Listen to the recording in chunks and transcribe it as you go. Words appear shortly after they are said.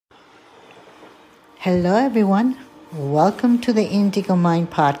Hello, everyone. Welcome to the Indigo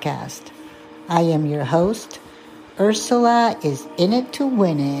Mind podcast. I am your host. Ursula is in it to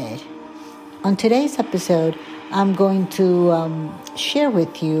win it. On today's episode, I'm going to share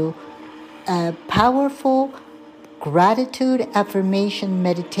with you a powerful gratitude affirmation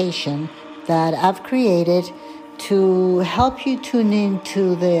meditation that I've created to help you tune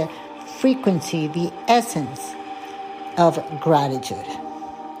into the frequency, the essence of gratitude.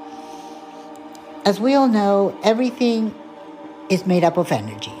 As we all know, everything is made up of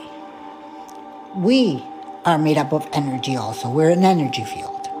energy. We are made up of energy also. We're an energy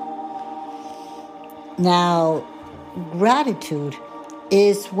field. Now, gratitude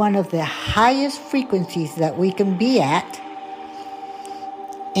is one of the highest frequencies that we can be at,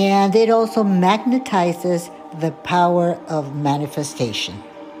 and it also magnetizes the power of manifestation.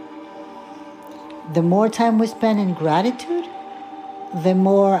 The more time we spend in gratitude, the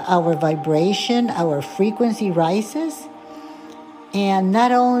more our vibration, our frequency rises, and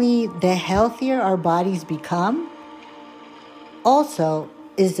not only the healthier our bodies become, also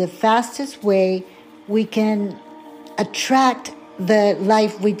is the fastest way we can attract the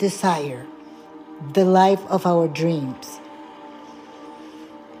life we desire, the life of our dreams.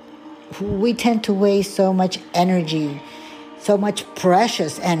 We tend to waste so much energy, so much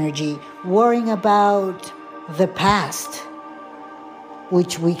precious energy, worrying about the past,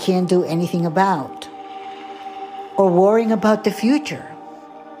 which we can't do anything about, or worrying about the future,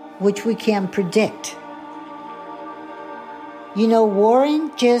 which we can't predict. Worrying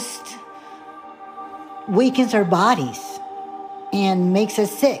just weakens our bodies and makes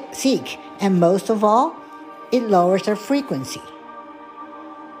us sick, and most of all, it lowers our frequency.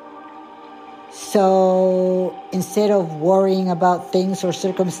 So instead of worrying about things or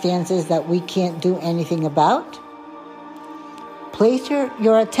circumstances that we can't do anything about, place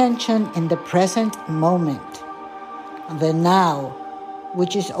your attention in the present moment, the now,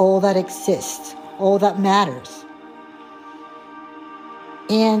 which is all that exists, all that matters.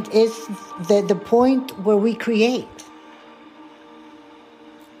 And it's the point where we create.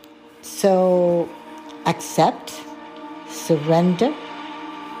 So accept, surrender,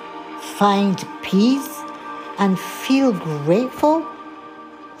 find peace, and feel grateful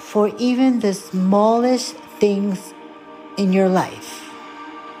for even the smallest things in your life.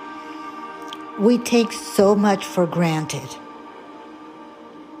 We take so much for granted.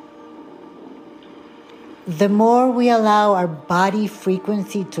 The more we allow our body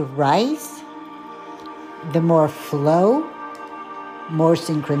frequency to rise, the more flow, more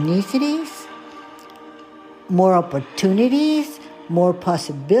synchronicities, more opportunities, more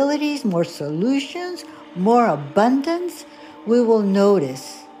possibilities, more solutions, more abundance we will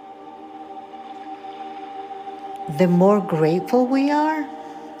notice. The more grateful we are,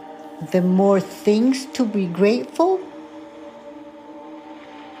 the more things to be grateful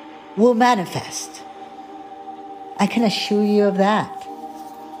will manifest. I can assure you of that.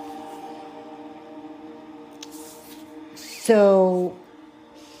 So,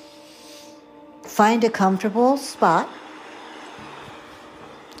 find a comfortable spot.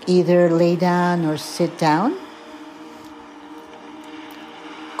 Either lay down or sit down.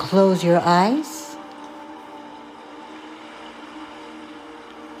 Close your eyes.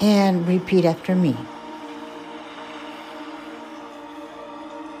 And repeat after me.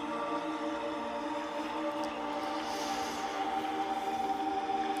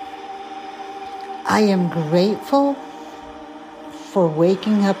 I am grateful for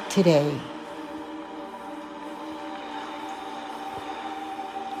waking up today.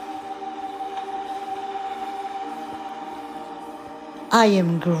 I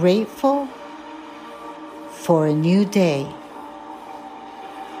am grateful for a new day,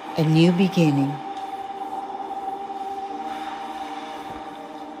 a new beginning.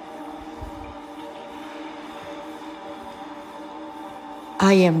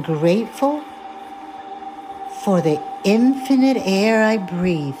 I am grateful for the infinite air I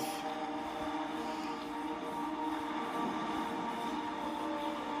breathe.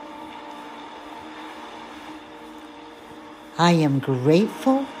 I am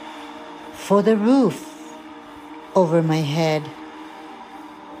grateful for the roof over my head.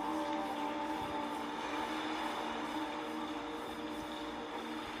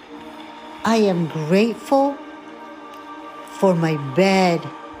 I am grateful for my bed,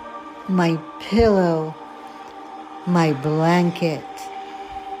 my pillow, my blanket.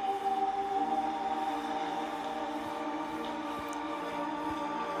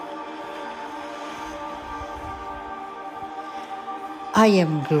 I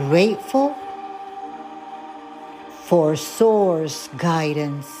am grateful for Source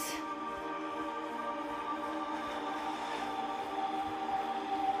guidance.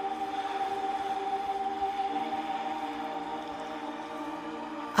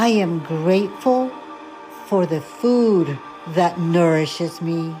 I am grateful for the food that nourishes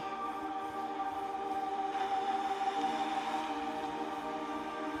me.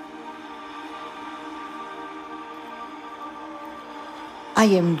 I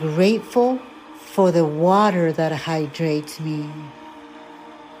am grateful for the water that hydrates me.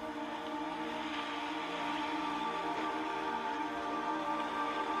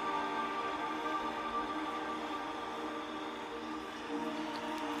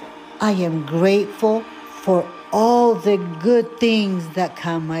 I am grateful for all the good things that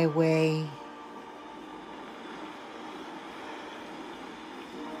come my way.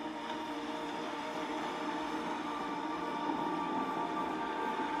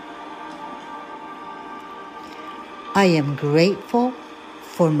 I am grateful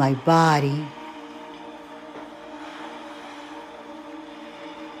for my body.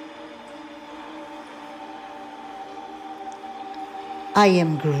 I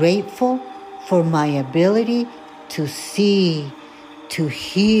am grateful for my ability to see, to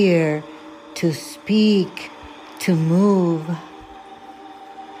hear, to speak, to move.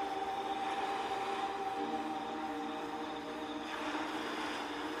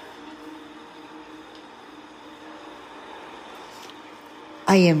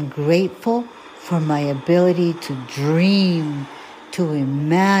 I am grateful for my ability to dream, to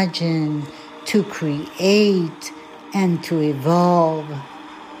imagine, to create, and to evolve.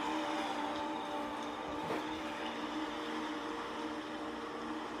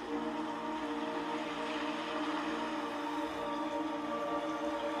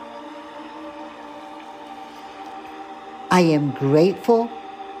 I am grateful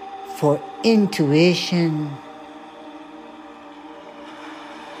for intuition.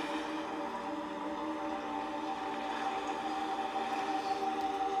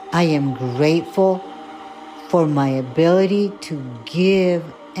 I am grateful for my ability to give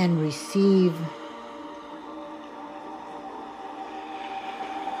and receive.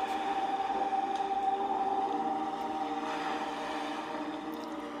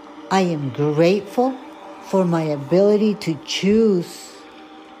 I am grateful for my ability to choose.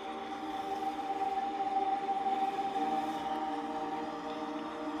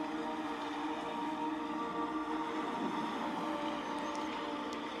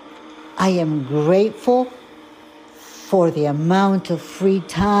 I am grateful for the amount of free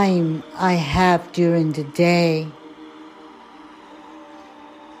time I have during the day.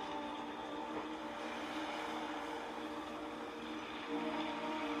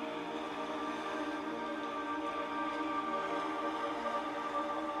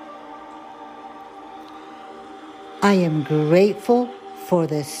 I am grateful for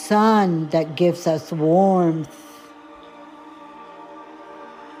the sun that gives us warmth.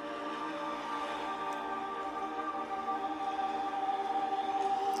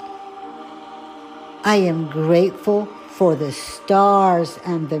 I am grateful for the stars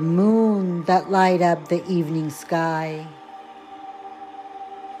and the moon that light up the evening sky.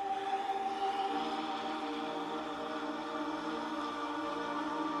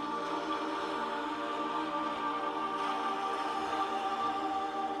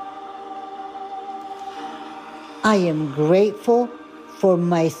 I am grateful for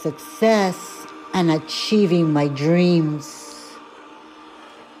my success and achieving my dreams.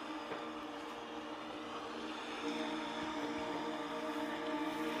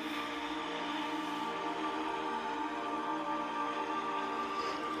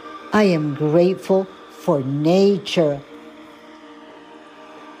 I am grateful for nature.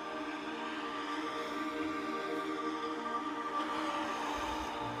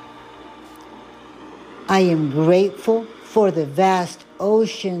 I am grateful for the vast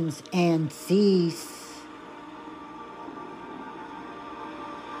oceans and seas.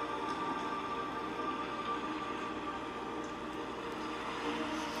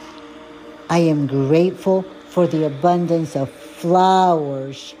 I am grateful for the abundance of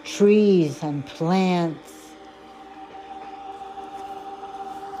flowers, trees, and plants.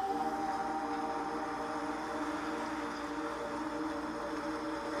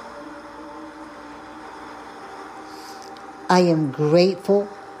 I am grateful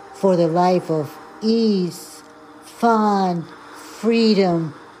for the life of ease, fun,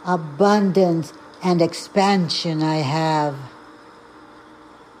 freedom, abundance, and expansion I have.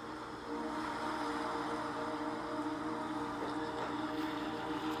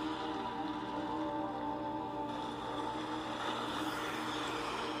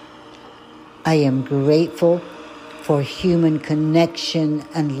 I am grateful for human connection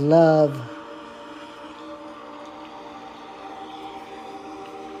and love.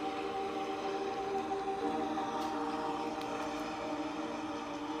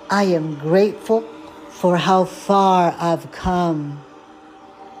 I am grateful for how far I've come.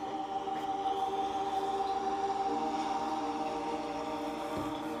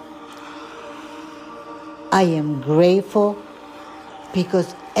 I am grateful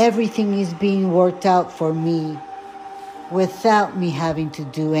because everything is being worked out for me without me having to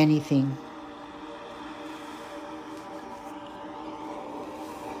do anything.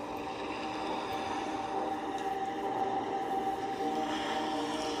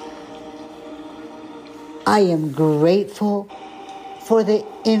 I am grateful for the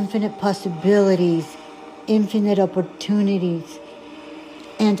infinite possibilities, infinite opportunities,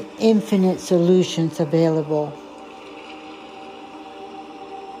 and infinite solutions available.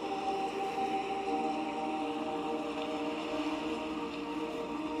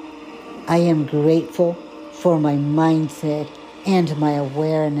 I am grateful for my mindset and my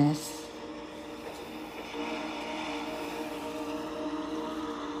awareness.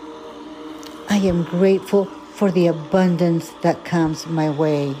 I am grateful for the abundance that comes my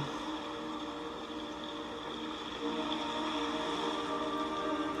way.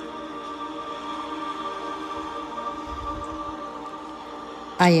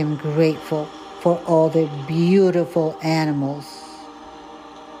 I am grateful for all the beautiful animals.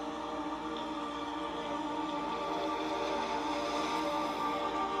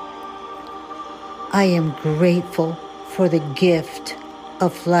 I am grateful for the gift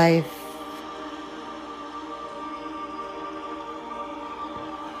of life.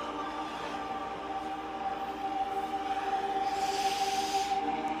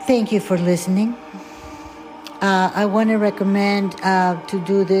 Thank you for listening. I want to recommend to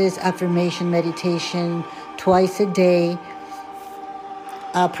do this affirmation meditation twice a day,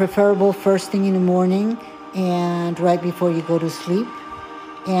 preferable first thing in the morning and right before you go to sleep.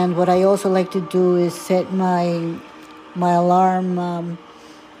 And what I also like to do is set my alarm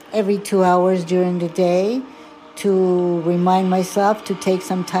every 2 hours during the day to remind myself to take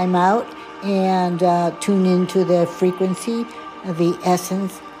some time out and tune into the frequency, the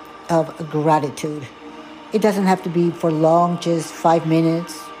essence of gratitude. It doesn't have to be for long, just 5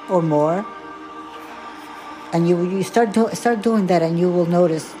 minutes or more. And you start doing that, and you will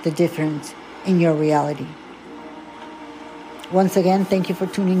notice the difference in your reality. Once again, thank you for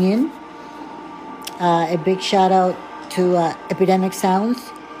tuning in. A big shout out to Epidemic Sounds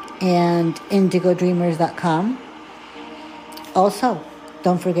and IndigoDreamers.com. Also,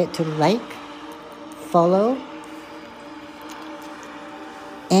 don't forget to like, follow,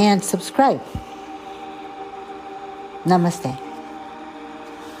 and subscribe. Namaste.